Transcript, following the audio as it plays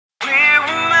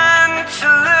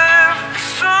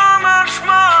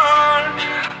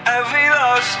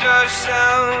lost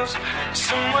ourselves.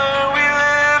 Somewhere we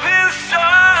live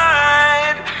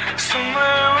inside.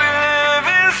 Somewhere we live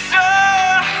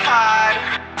inside.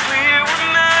 We were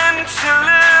meant to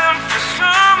live for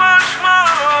so much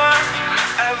more.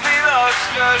 Have we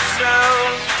lost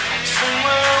ourselves?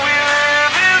 Somewhere we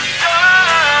live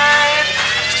inside.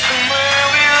 Somewhere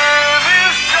we live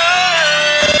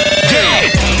inside. Yeah,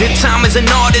 the time as an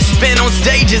artist spent on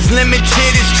stage is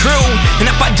limited, it's true. And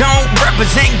if I don't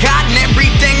represent God in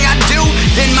everything I do,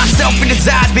 then myself and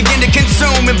desires begin to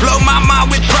consume and blow my mind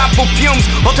with proper fumes,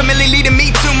 ultimately leading me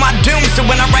to my doom. So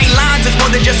when I write lines, it's more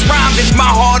than just rhymes, it's my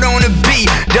heart on a beat.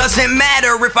 Doesn't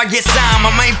matter if I get signed, my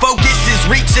main focus is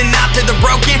reaching out to the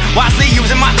broken, wisely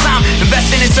using my time,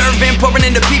 investing in serving, pouring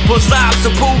into people's lives. So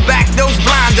pull back those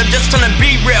blinds, I'm just trying to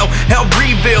be real, help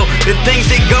reveal the things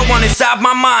that go on inside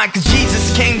my mind. Cause Jesus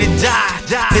came to die,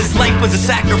 his life was a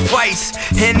sacrifice,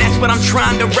 and that's what I'm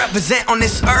trying to represent on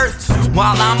this earth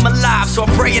while I'm alive. So I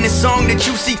pray in this song that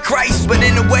you see Christ, but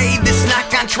in a way that's not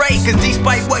contrary. Cause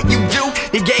despite what you do,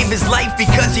 he gave his life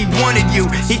because he wanted you.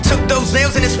 He took those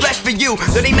nails in his flesh for you,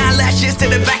 39 lashes to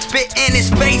the back, spit in his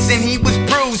face, and he was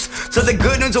bruised. So the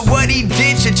good news of what he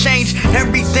did should change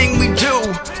everything we do.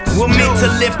 We're meant to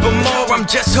live for more. I'm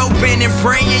just hoping and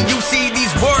praying you see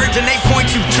these words and they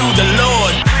point you to the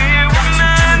Lord.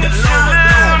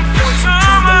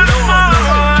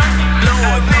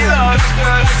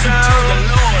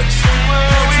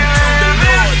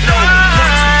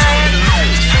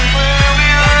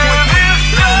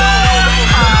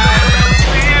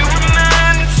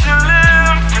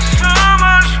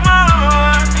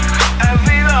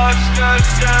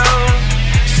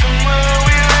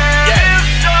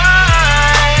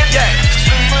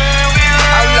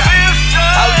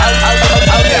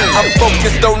 I'm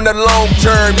focused on the long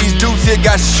term. These dudes here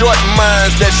got short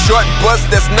minds. That short bus,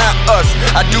 that's not us.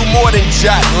 I do more than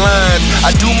jot lines,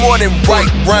 I do more than write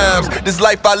rhymes. This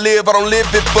life I live, I don't live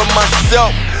it for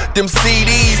myself. Them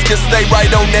CDs can stay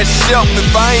right on that shelf.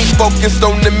 If I ain't focused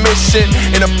on the mission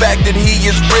and the fact that he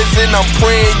is risen, I'm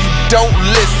praying you don't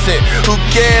listen. Who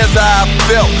cares how I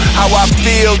felt? How I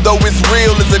feel, though it's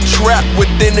real, is a trap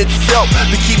within itself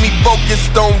to keep me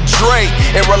focused on Dre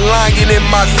and relying in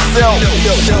myself.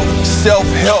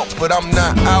 Self-help, but I'm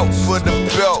not out for the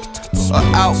belt or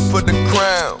out for the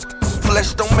crown.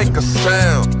 Flesh don't make a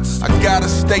sound. I gotta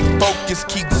stay focused,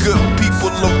 keep good people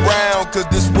around, cause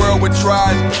this world would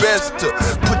try its best to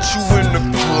put you in the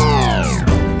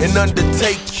groove and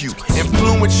undertake you,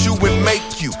 influence you and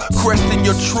make you question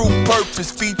your true purpose,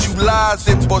 feed you lies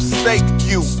and forsake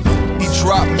you. He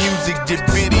dropped music, did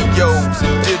videos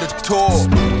and did a tour,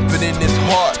 but in his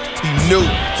heart he knew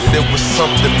that there was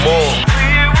something more.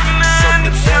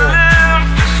 Something more.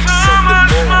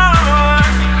 Something more.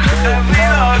 Have we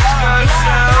lost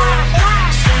ourselves?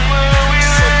 Somewhere we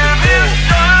live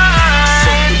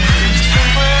inside.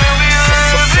 Somewhere we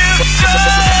live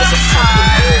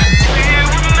inside. We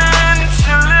were meant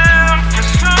to live for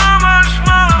so much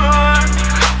more.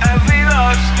 Have we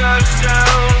lost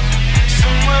ourselves?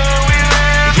 Somewhere we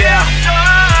live inside.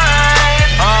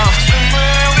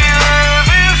 Somewhere we live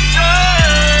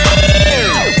inside.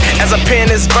 As I pen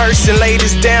this verse and lay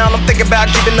this down, I'm thinking about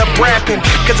giving up rapping,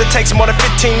 cause it takes more than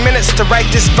 15 minutes to write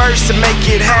this verse and make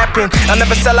it happen. I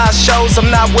never sell out shows, I'm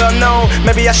not well known,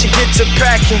 maybe I should get to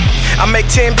packing. I make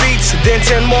 10 beats, then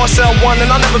 10 more, sell one,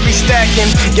 and I'll never be stacking.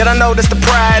 Yet I know that's the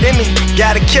pride in me,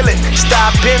 gotta kill it,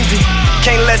 stop envy.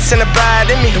 Can't let sin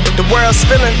abide in me. The world's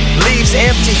spilling, leaves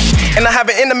empty, and I have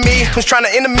an enemy who's trying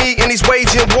to enter me, and he's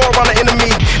waging war on the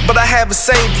enemy. But I have a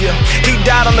savior, he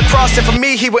died on the cross, and for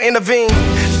me he will intervene.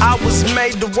 I was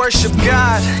made to worship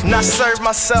God, not serve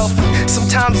myself.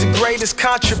 Sometimes the greatest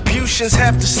contributions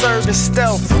have to serve in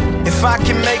stealth. If I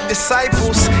can make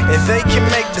disciples, and they can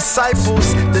make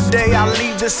disciples, the day I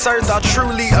leave this earth I'll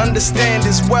truly understand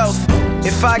his wealth.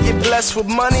 If I get blessed with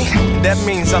money, that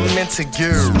means I'm meant to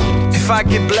give. If I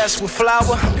get blessed with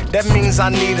flour, that means I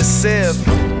need a sieve.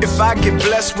 If I get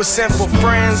blessed with simple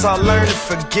friends, I'll learn to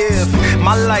forgive.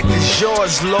 My life is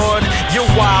yours, Lord, you're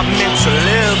why I'm meant to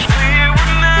live. We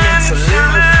were meant to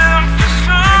live.